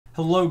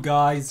Hello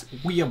guys,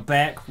 we are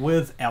back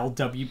with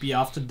LWB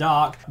After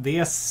Dark,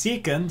 their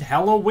second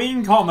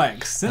Halloween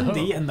comic,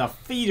 Cindy and the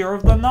Feeder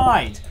of the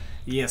Night.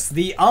 Yes,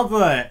 the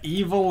other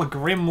evil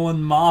gremlin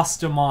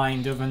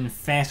mastermind of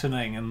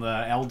enfattening in the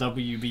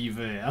LWB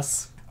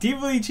verse.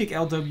 Definitely check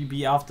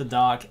LWB After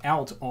Dark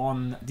out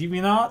on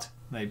DeviantArt,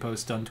 they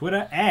post on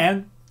Twitter,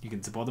 and you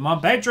can support them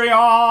on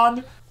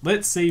Patreon!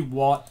 Let's see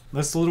what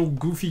this little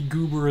goofy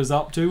goober is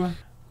up to.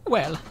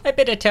 Well, I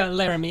better tell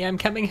Laramie I'm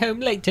coming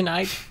home late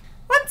tonight.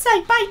 Once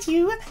I bite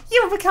you,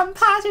 you'll become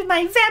part of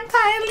my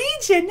vampire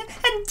legion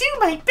and do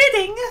my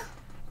bidding.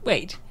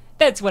 Wait,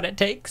 that's what it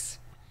takes.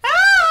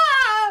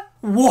 Ah!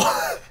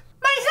 What?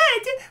 My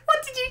head!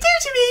 What did you do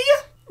to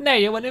me? Now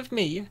you're one of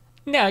me.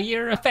 Now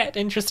you're a fat,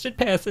 interested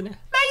person.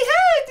 My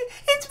head!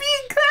 It's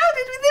being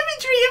clouded with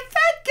imagery of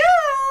fat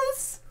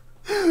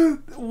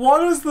girls!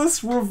 What is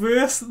this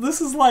reverse?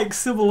 This is like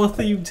similar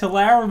theme to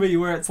Laramie,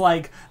 where it's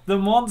like the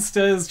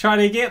monster is trying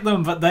to get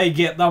them, but they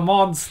get the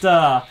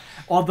monster.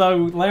 Although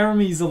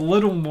Laramie's a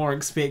little more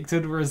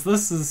expected, whereas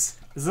this is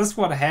this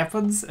what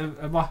happens?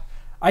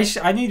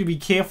 I need to be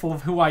careful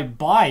of who I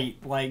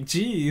bite. Like,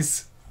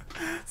 jeez.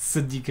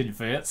 Cindy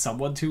converts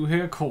someone to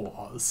her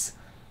cause.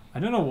 I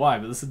don't know why,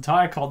 but this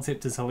entire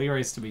concept is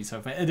hilarious to me so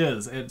far. It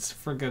is. It's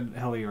friggin'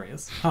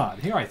 hilarious. Huh,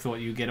 here I thought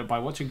you'd get it by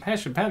watching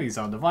Passion Patties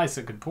on a device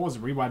that could pause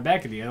and rewind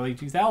back in the early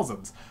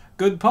 2000s.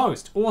 Good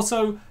post.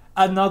 Also,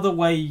 another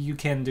way you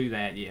can do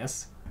that,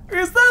 yes.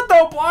 Is that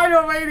the Bite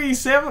of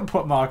 87?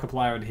 Put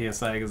Markiplier in here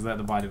saying, is that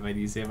the Bite of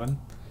 87?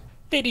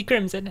 Lady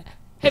Crimson,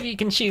 have you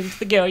consumed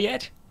the girl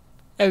yet?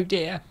 Oh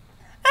dear.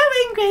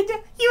 Oh, Ingrid,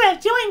 you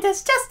have joined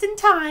us just in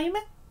time.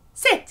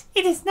 Sit,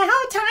 it is now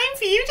time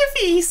for you to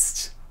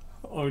feast.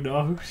 Oh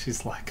no,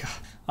 she's like,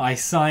 I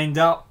signed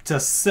up to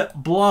sip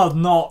blood,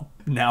 not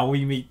now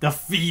we meet the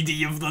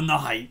Feedy of the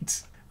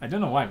Night. I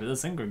don't know why, but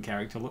this Ingrid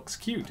character looks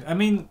cute. I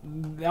mean,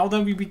 the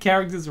LWB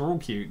characters are all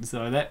cute,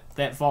 so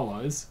that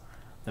follows.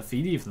 The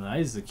Feedy of the Night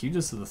is the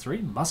cutest of the three.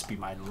 Must be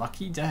my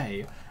lucky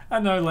day. I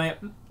don't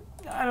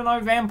know,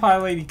 Vampire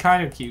Lady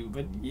kind of cute,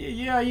 but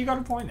yeah, you got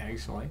a point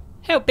actually.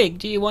 How big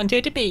do you want her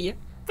to be?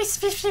 Fish,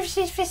 fish, fish,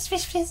 fish, fish,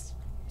 fish, fish.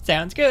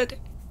 Sounds good.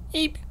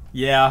 Eep.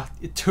 Yeah,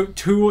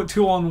 two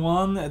on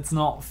one, it's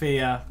not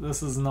fair.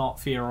 This is not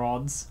fair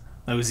odds.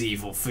 Those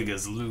evil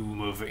figures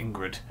loom over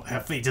Ingrid. Her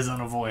fate is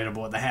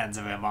unavoidable at the hands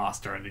of her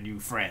master and a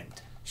new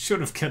friend.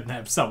 Should have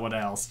kidnapped someone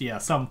else. Yeah,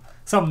 some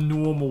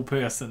normal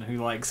person who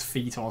likes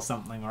feet or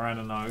something, or I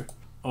don't know.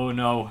 Oh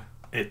no,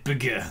 it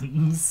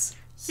begins.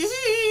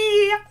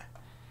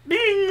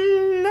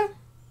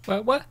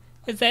 What?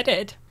 Is that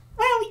it?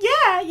 Well,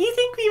 yeah, you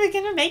think we were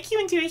gonna make you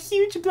into a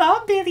huge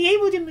blob barely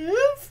able to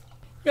move?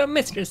 Your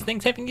mistress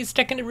thinks having you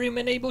stuck in a room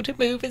and able to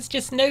move is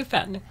just no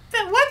fun.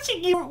 But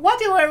watching you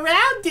waddle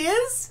around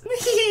is.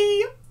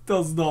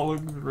 Does not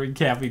look very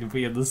happy to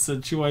be in this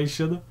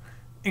situation.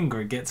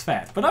 Ingrid gets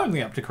fat, but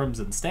only up to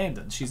Crimson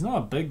standards. She's not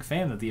a big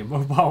fan of the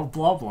immobile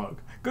blob look.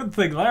 Good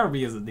thing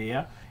Laramie isn't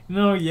there.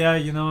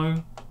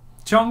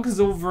 Chunk is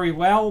all very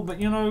well, but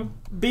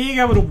being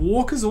able to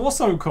walk is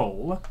also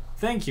cool.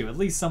 Thank you, at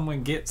least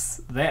someone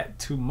gets that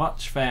too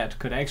much fat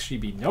could actually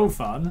be no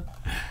fun.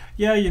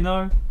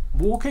 Yeah,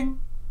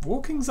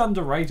 walking's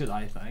underrated,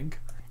 I think.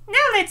 Now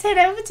let's head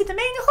over to the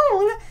main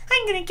hall.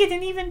 I'm gonna get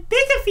an even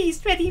bigger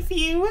feast ready for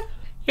you.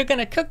 You're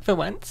gonna cook for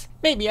once.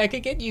 Maybe I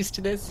could get used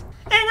to this.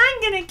 And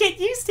I'm gonna get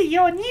used to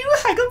your new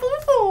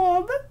huggable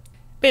form.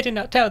 Better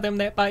not tell them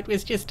that bite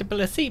was just a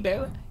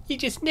placebo. You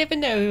just never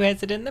know who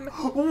has it in them.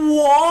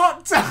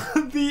 What?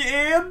 The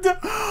end?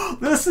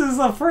 This is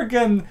a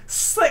friggin'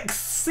 Sixth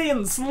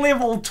Sense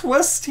level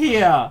twist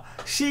here.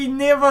 She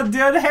never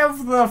did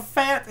have the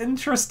fat,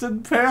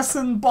 interested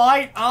person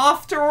bite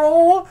after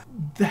all?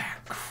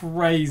 That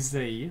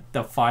crazy.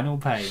 The final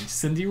page.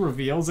 Cindy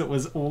reveals it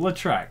was all a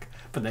trick.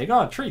 But they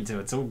got a treat to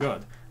it, it's all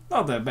good.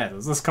 Not that it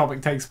matters. This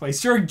comic takes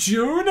place during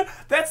June?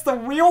 That's the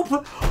real...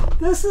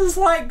 This is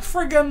like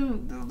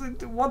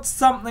friggin... What's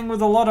something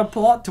with a lot of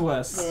plot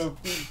twists?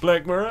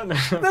 Black Mirror?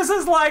 This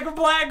is like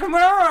Black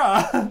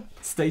Mirror!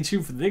 Stay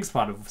tuned for the next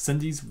part of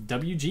Cindy's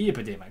WG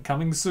epidemic,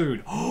 coming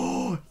soon.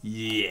 Oh,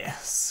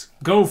 yes.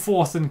 Go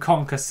forth and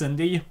conquer,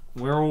 Cindy.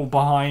 We're all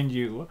behind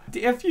you.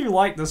 If you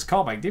like this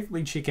comic,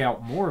 definitely check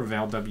out more of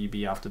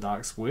LWB After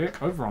Dark's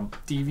work over on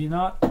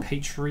DeviantArt,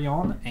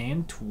 Patreon,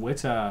 and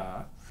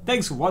Twitter.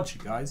 Thanks for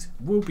watching, guys.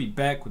 We'll be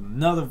back with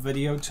another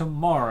video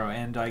tomorrow,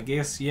 and I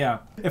guess, yeah,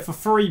 if a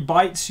furry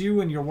bites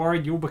you and you're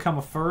worried you'll become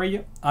a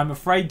furry, I'm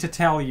afraid to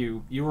tell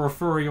you, you were a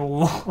furry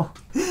all along.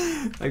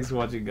 Thanks for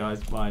watching,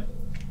 guys. Bye.